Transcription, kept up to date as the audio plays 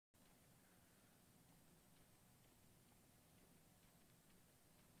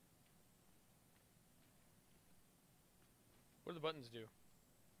the buttons do?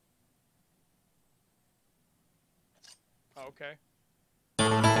 Oh, okay.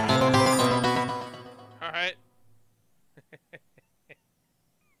 Alright.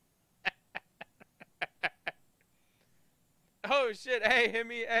 Oh shit, hey, hit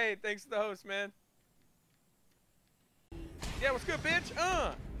me, hey, thanks to the host, man. Yeah, what's good, bitch?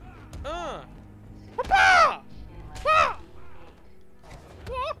 Whoop-ah! Wah!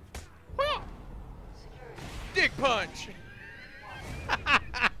 Wah! Wah! Dick punch!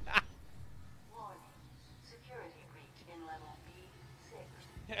 Security breach in level B6.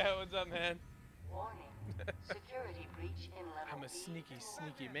 Yeah, what's up, man? Warning. Security breach in level I'm a B6.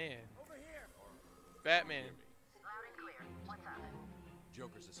 sneaky man. Batman. Loud and clear. What's up?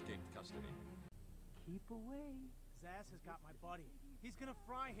 Joker's escaped custody. Keep away. Zaz has got my buddy. He's gonna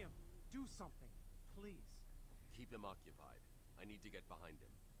fry him. Do something, please. Keep him occupied. I need to get behind him.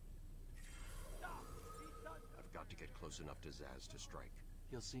 I've got to get close enough to Zaz to strike.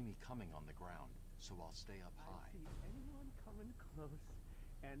 He'll see me coming on the ground, so I'll stay up high. I see anyone coming close,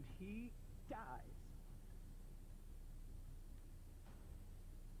 and he dies.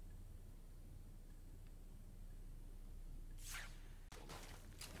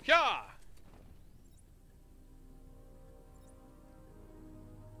 Yeah!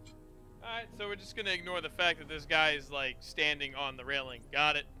 Alright, so we're just gonna ignore the fact that this guy is, like, standing on the railing.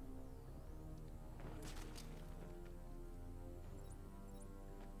 Got it.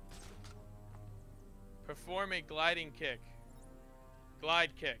 Perform a gliding kick.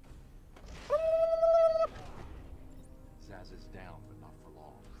 Glide kick. Zaz is down, but not for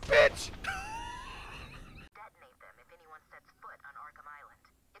long. Bitch! Detonate them if anyone sets foot on Arkham Island.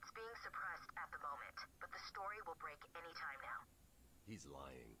 It's being suppressed at the moment, but the story will break any time now. He's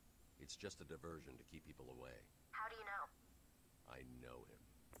lying. It's just a diversion to keep people away. How do you know? I know him.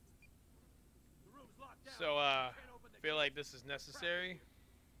 So, feel like this is necessary.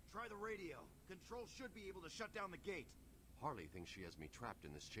 Try the radio. Control should be able to shut down the gate. Harley thinks she has me trapped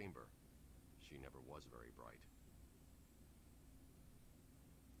in this chamber. She never was very bright.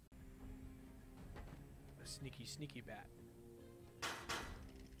 A sneaky bat.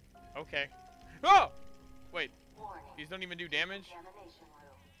 Okay. Oh! Wait, Warning. these don't even do damage? Examination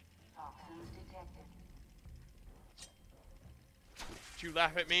room. Toxins detected. Did you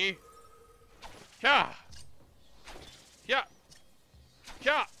laugh at me? Yeah! Yeah!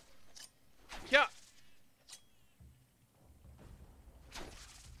 Yeah! Yeah!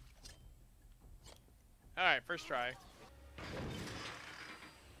 Alright, first try.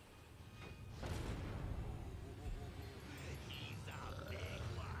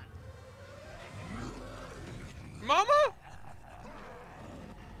 Mama?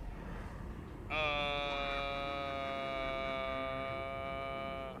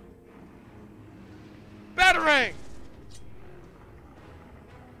 Batarang!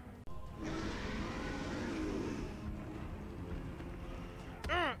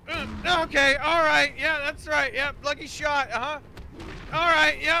 Okay, alright, yeah, that's right, yep, lucky shot,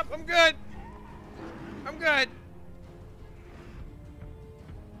 Alright, yep, I'm good. I'm good.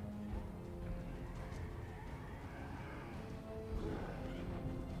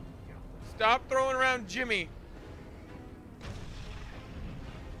 Stop throwing around Jimmy.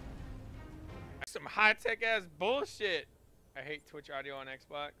 Some high-tech ass bullshit. I hate Twitch audio on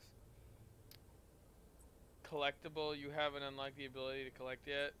Xbox. Collectible, you haven't unlocked the ability to collect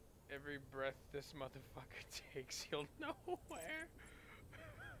yet. Every breath this motherfucker takes, he'll know where.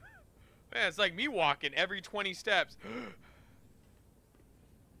 Man, it's like me walking every 20 steps.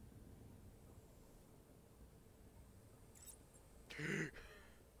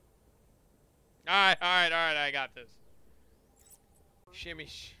 Alright, I got this. Shimmy,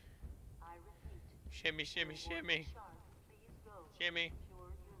 shimmy, shimmy, shimmy. Shimmy.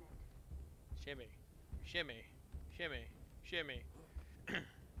 Shimmy. Shimmy. Shimmy. Shimmy.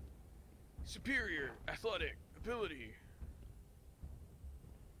 Superior athletic ability.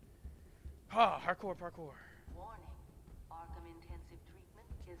 Ah, hardcore parkour. Warning. Arkham intensive treatment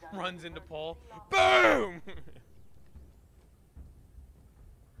is Runs into pole. emergency Boom!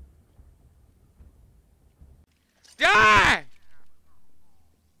 Die!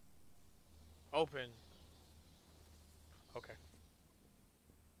 Open. Okay.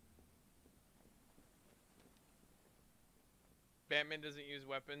 Batman doesn't use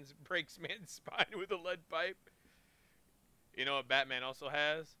weapons. Breaks man's spine with a lead pipe. You know what Batman also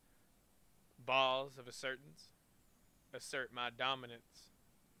has? Balls of assertance. Assert my dominance.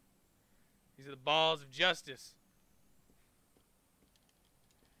 These are the balls of justice.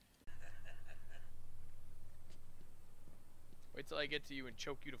 Wait till I get to you and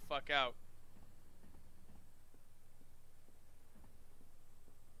choke you the fuck out.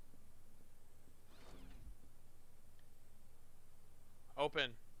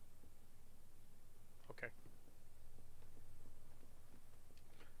 Open. Okay.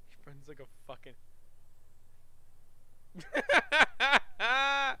 Your friend's like a fucking...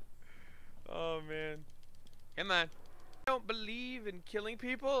 Oh, man. Come on. I don't believe in killing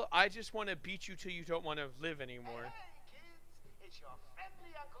people. I just want to beat you till you don't want to live anymore. Hey, kids. It's your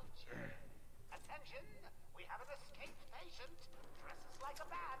friendly Uncle Jim. Attention. We have an escaped patient. Dresses like a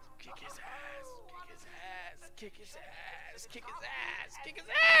bat. Kick his ass. Kick his ass. Kick his ass. Kick his ass. Kick his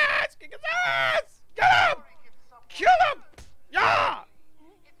ass. Kick his ass. Get him! Kill him! Yeah!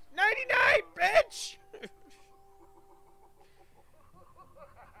 99, bitch!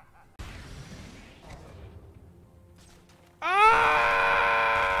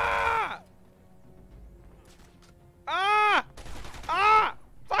 Ah! Ah! Ah!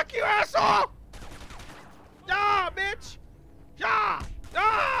 Fuck you, asshole! Yeah, bitch! Yeah!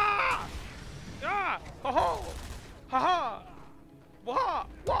 Ah! Yeah! Ha ha! Ha ha! Wah!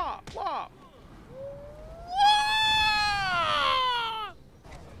 Wah! Wah! Wah!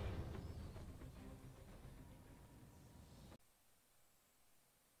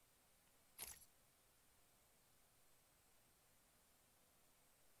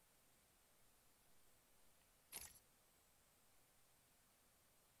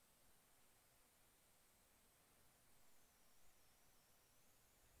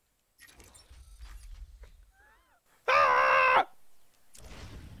 Ah!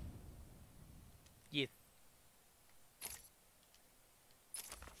 Yes.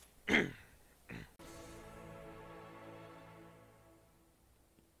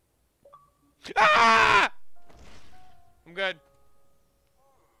 Ah! I'm good.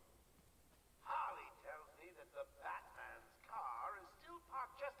 Harley tells me that the Batman's car is still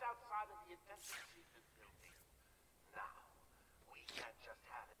parked just outside of the intensive treatment building. Now, we can't just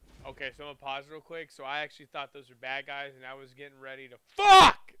have it. Okay, so I'm gonna pause real quick. So I actually thought those were bad guys, and I was getting ready to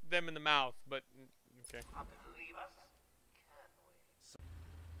fuck them in the mouth, but okay. Believe us, can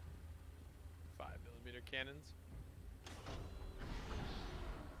we? 5mm cannons.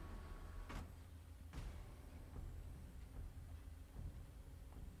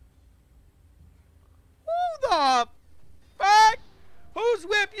 Who the fuck? Whose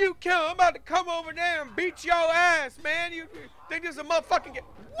whip you kill? I'm about to come over there and beat your ass, man. You think this is a motherfucking get?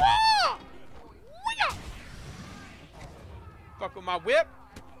 Whoa! Whoa! Fuck with my whip,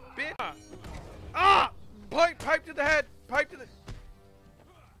 bitch. Ah! Pipe to the head. Pipe to the.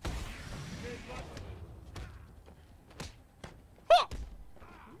 Huh!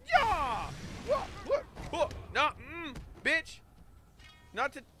 Yeah! What? Nah, bitch.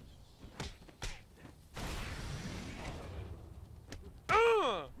 Not to.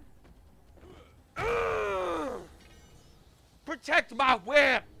 Protect my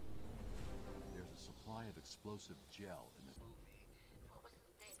whip! There's a supply of explosive gel in this. What was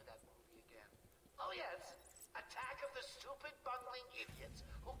the name of that movie again? Oh yes, Attack of the Stupid Bungling Idiots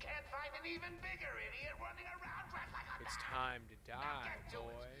who can't find an even bigger idiot running around dressed like a It's bat. time to die, get to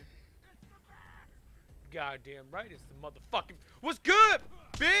it. boy. Goddamn right, it's the motherfucking. What's good,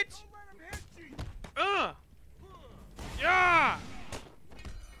 bitch? Yeah!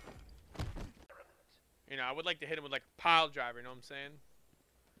 You know, I would like to hit him with like a pile driver, you know what I'm saying?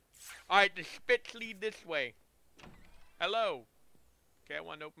 Alright, the spits lead this way. Hello. Okay, I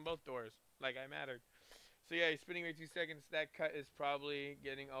wanted to open both doors. Like I mattered. So yeah, he's spinning every 2 seconds. That cut is probably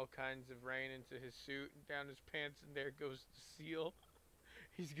getting all kinds of rain into his suit and down his pants, and there goes the seal.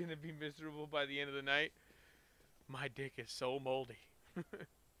 He's gonna be miserable by the end of the night. My dick is so moldy.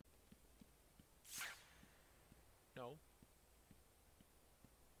 No.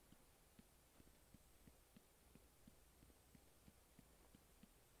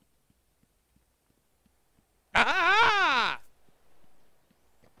 Ah!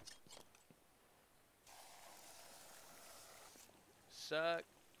 Suck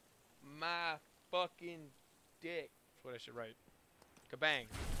my fucking dick. That's what I should write. Kabang.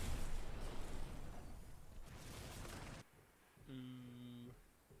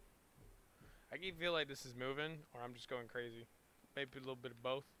 I can feel like this is moving, or I'm just going crazy. Maybe a little bit of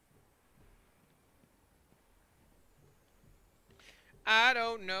both. I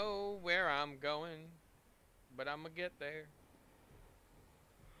don't know where I'm going, but I'm gonna get there.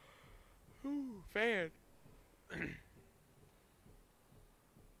 Ooh, fan.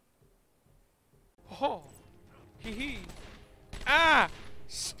 Oh, hee hee. Ah,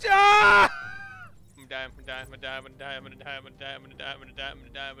 stop! I'm gonna die, I'm gonna die, I'm gonna die, I'm gonna die, I'm gonna die, I'm gonna die, I'm gonna die, I'm gonna die, I'm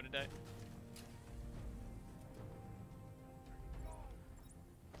gonna die, I'm gonna die.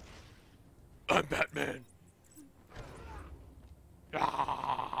 I'm Batman.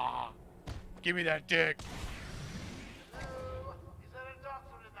 Ah, give me that dick. Hello? Is there an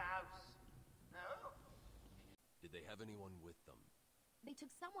have anyone with them? They took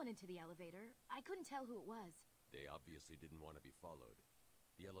someone into the elevator. I couldn't tell who it was. They obviously didn't want to be followed.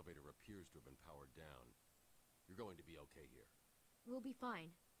 The elevator appears to have been powered down. You're going to be okay here. We'll be fine.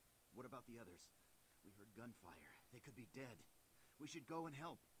 What about the others? We heard gunfire. They could be dead. We should go and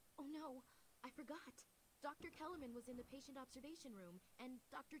help. Oh no, I forgot. Dr. Kellerman was in the patient observation room, and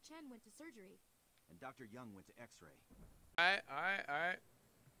Dr. Chen went to surgery. And Dr. Young went to X-ray. Alright.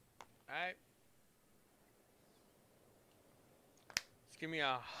 Just give me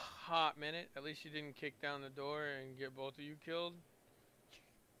a hot minute. At least you didn't kick down the door and get both of you killed.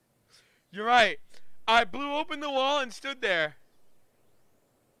 You're right. I blew open the wall and stood there.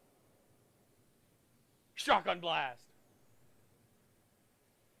 Shotgun blast.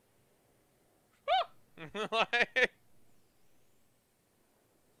 Like,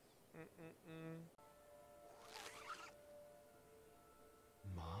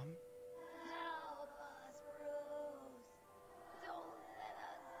 Mom? Help us, Bruce. Don't let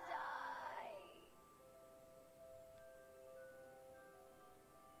us die.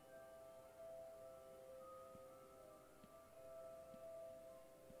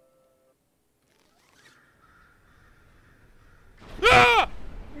 ah!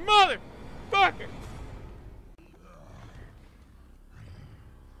 Motherfucker!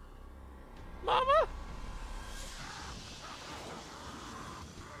 Mama?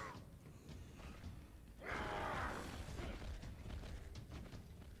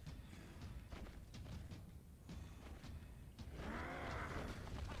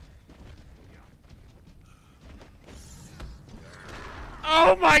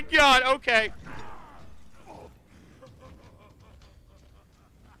 Oh my god, okay.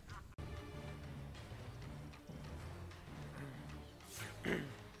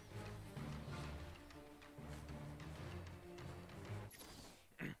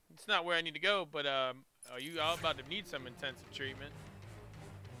 It's not where I need to go, but are you all about to need some intensive treatment?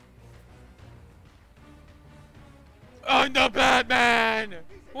 I'm the Batman!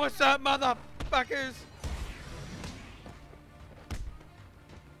 What's up, motherfuckers?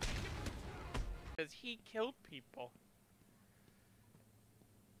 Because he killed people.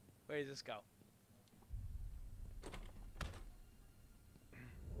 Where does this go?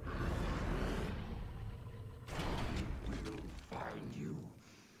 Find you.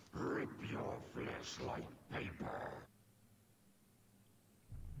 Rip your flesh like paper.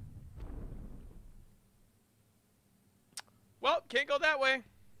 Well, can't go that way.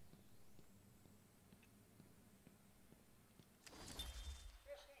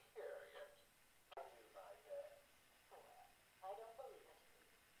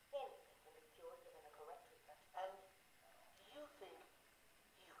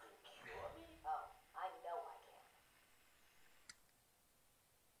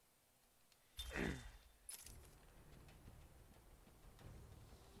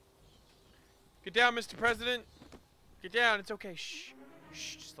 Get down, Mr. President. Get down. It's okay. Shh.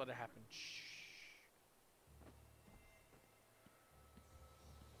 Shh. Just let it happen. Shh.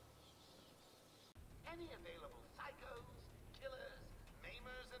 Any available psychos, killers,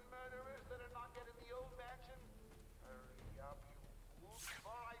 maimers, and murderers that are not yet in the old mansion? Hurry up, you fools,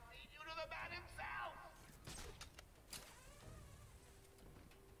 before I feed you to the man himself!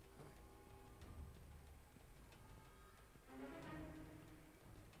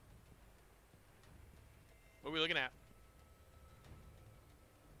 What are we looking at?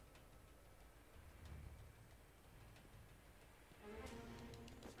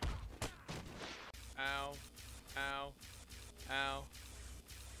 Ow. Ow. Ow.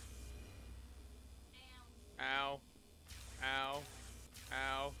 Ow. Ow.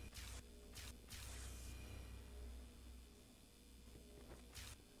 Ow.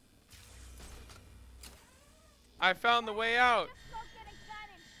 I found the way out.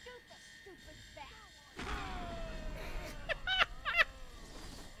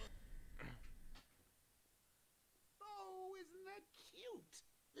 Oh, isn't that cute?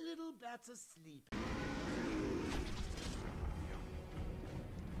 Little bat's asleep.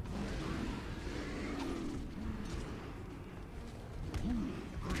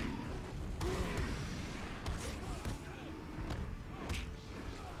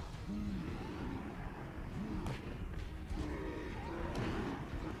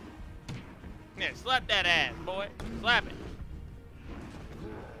 Yeah, slap that ass, boy. Slap it.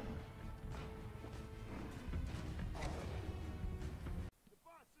 The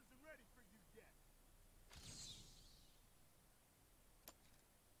boss isn't ready for you yet.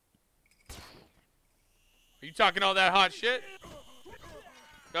 Are you talking all that hot shit?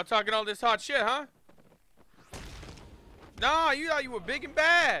 Y'all talking all this hot shit, huh? Nah, you thought you were big and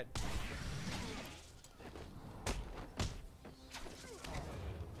bad.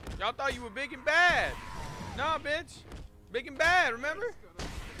 Y'all thought you were big and bad. Nah, bitch. Big and bad, remember?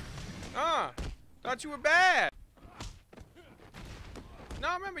 Thought you were bad.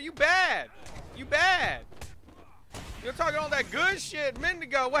 No, remember, you bad. You bad. You're talking all that good shit a minute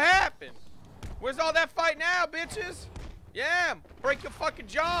ago. What happened? Where's all that fight now, bitches? Yeah, break your fucking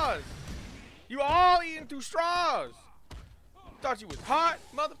jaws. You all eating through straws. Thought you was hot,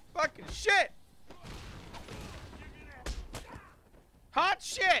 motherfucking shit. Hot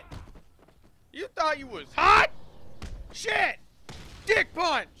shit. You thought you was hot? Shit. Dick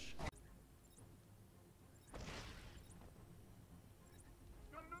punch.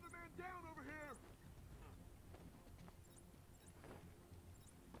 Got another man down over here.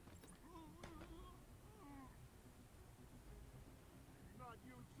 Not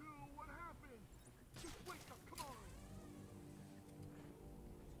you too. What happened? Just wake up. Come on.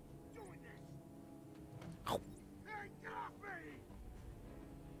 Doing this. Hey, get off me!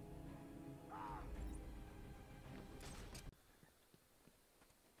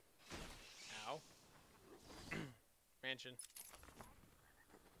 Ow. Mansion.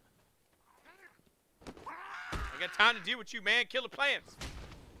 I got time to deal with you, man. Kill the plants.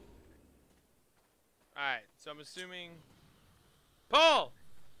 Alright, so I'm assuming... Pull!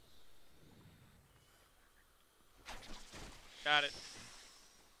 Got it.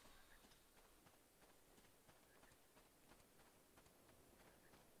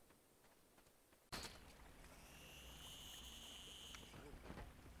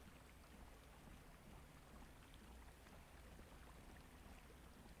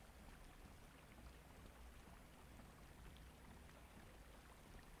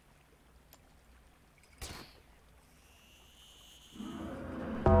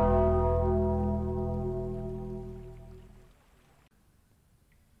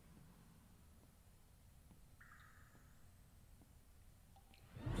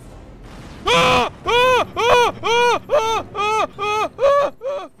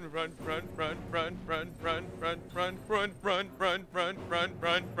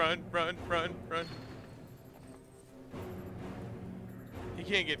 Run. He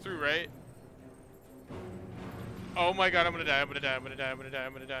can't get through, right? Oh my god, I'm gonna die, I'm gonna die, I'm gonna die, I'm gonna die,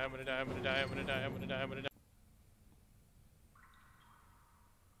 I'm gonna die, I'm gonna die, I'm gonna die, I'm gonna die, I'm gonna die, I'm gonna die.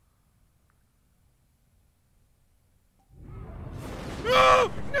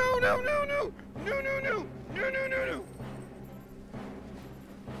 No! No, no, no, no! No, no, no! No, no, no, no!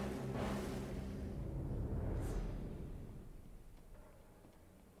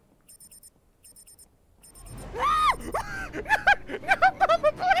 No,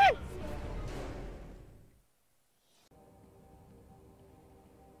 Mama, please!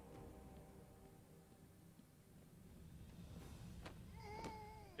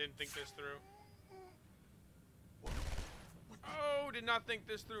 Didn't think this through. Oh, did not think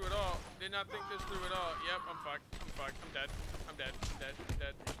this through at all. Did not think this through at all. Yep, I'm fucked. I'm fucked. I'm dead. I'm dead. I'm dead. I'm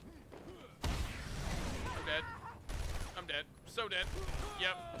dead. I'm dead. I'm dead. So dead.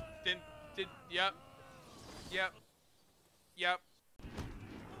 Yep. Yep. Yep. Yep.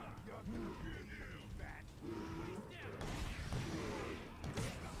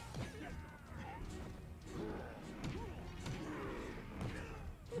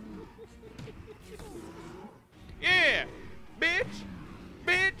 Yeah! Bitch!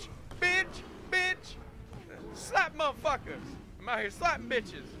 Bitch! Bitch! Bitch! Slap motherfuckers! I'm out here slapping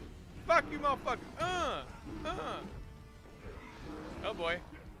bitches. Fuck you motherfuckers. Oh boy.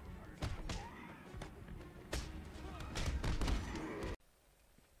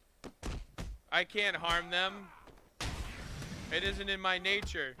 I can't harm them. It isn't in my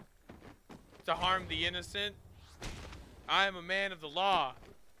nature to harm the innocent. I am a man of the law.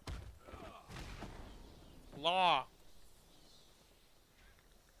 Law.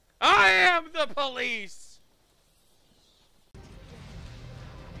 I am the police!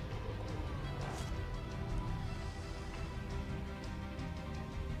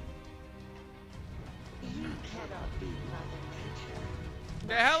 You cannot be Mother Nature.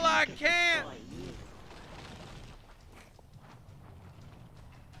 The hell I can't!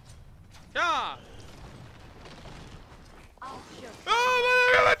 Yeah! Oh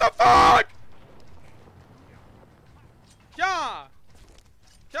my god, what the fuck? Yeah!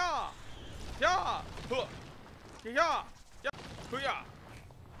 Yeah! Yeah! Huh. Yeah! Yeah! Yeah!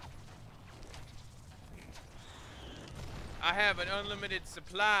 I have an unlimited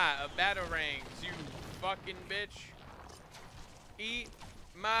supply of batarangs, you fucking bitch. Eat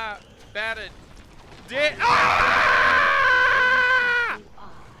my battered dick. Ah!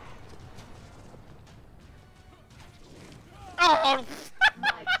 Oh!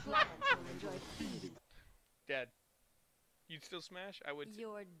 Dead. You You'd still smash? I would.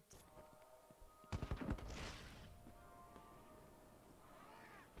 You're...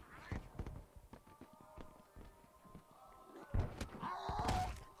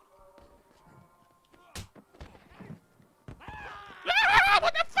 Ah,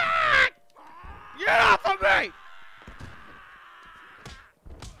 what the fuck? Get off of me!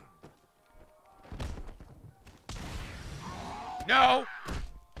 No!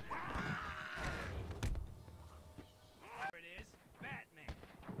 There it is, Batman.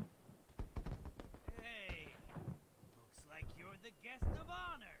 Hey, looks like you're the guest of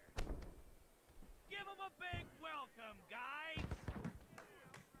honor. Give him a big welcome, guys.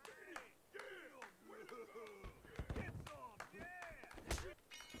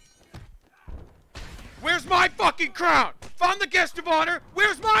 Where's my fucking crown? If I'm the guest of honor,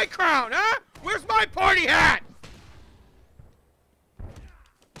 where's my crown, huh? Where's my party hat?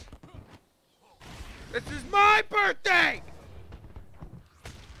 This is my birthday!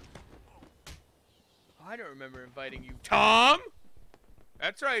 I don't remember inviting you, Tom!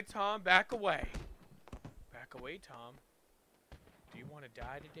 That's right, Tom. Back away. Back away, Tom. Do you want to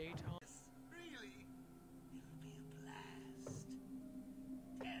die today, Tom? Really? It'll be a blast.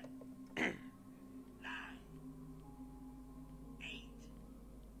 10, 9, 8,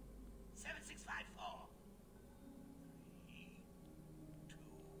 7, 6, 5, 4, 3, 2,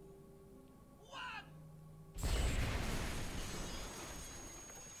 1.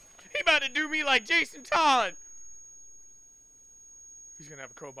 He about to do me like Jason Todd! He's gonna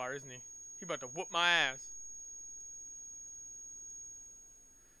have a crowbar, isn't he? He about to whoop my ass.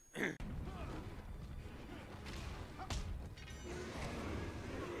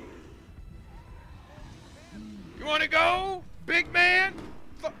 You wanna go, big man?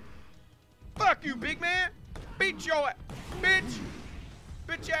 Fuck you, big man! Beat your ass, bitch!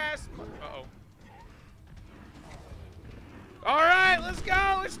 Bitch ass! Uh-oh. Alright, let's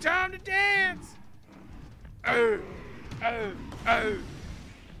go! It's time to dance! Oh! Oh! Oh!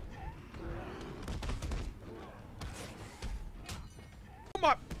 Come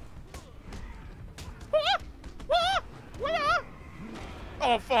on!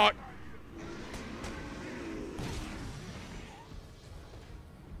 Oh, fuck!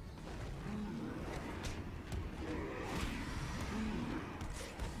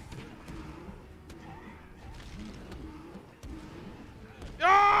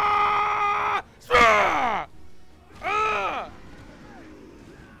 Ah! Ah! Ah!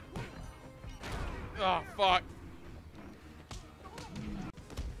 Oh, fuck.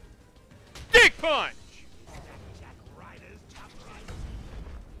 Dick punch!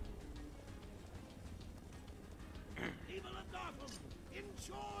 People of Gotham,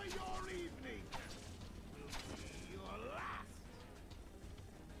 enjoy your evening. Will be your last.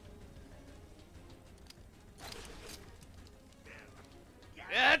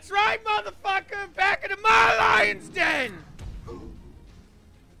 That's right, motherfucker! Back into my lion's den!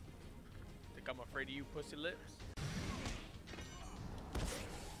 Think I'm afraid of you, pussy lips?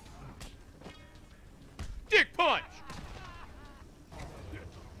 Dick punch!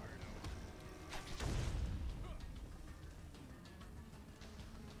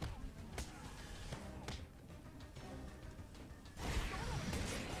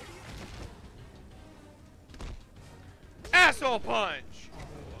 Asshole punch!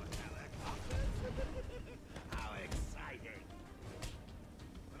 How exciting!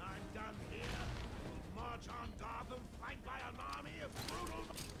 When I'm done here, we'll march on Gotham flanked by an army of brutal...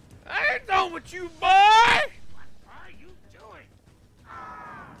 I ain't done with you, boy! What are you doing?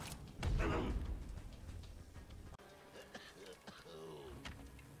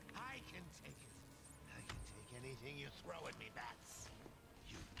 I can take it. I can take anything you throw at me, Bats.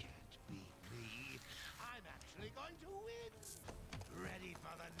 You can't beat me. I'm actually going to win. Ready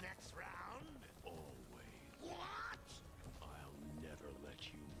for the next round? Always. What? I'll never let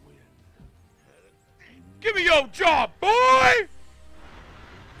you win. Give me your job, boy!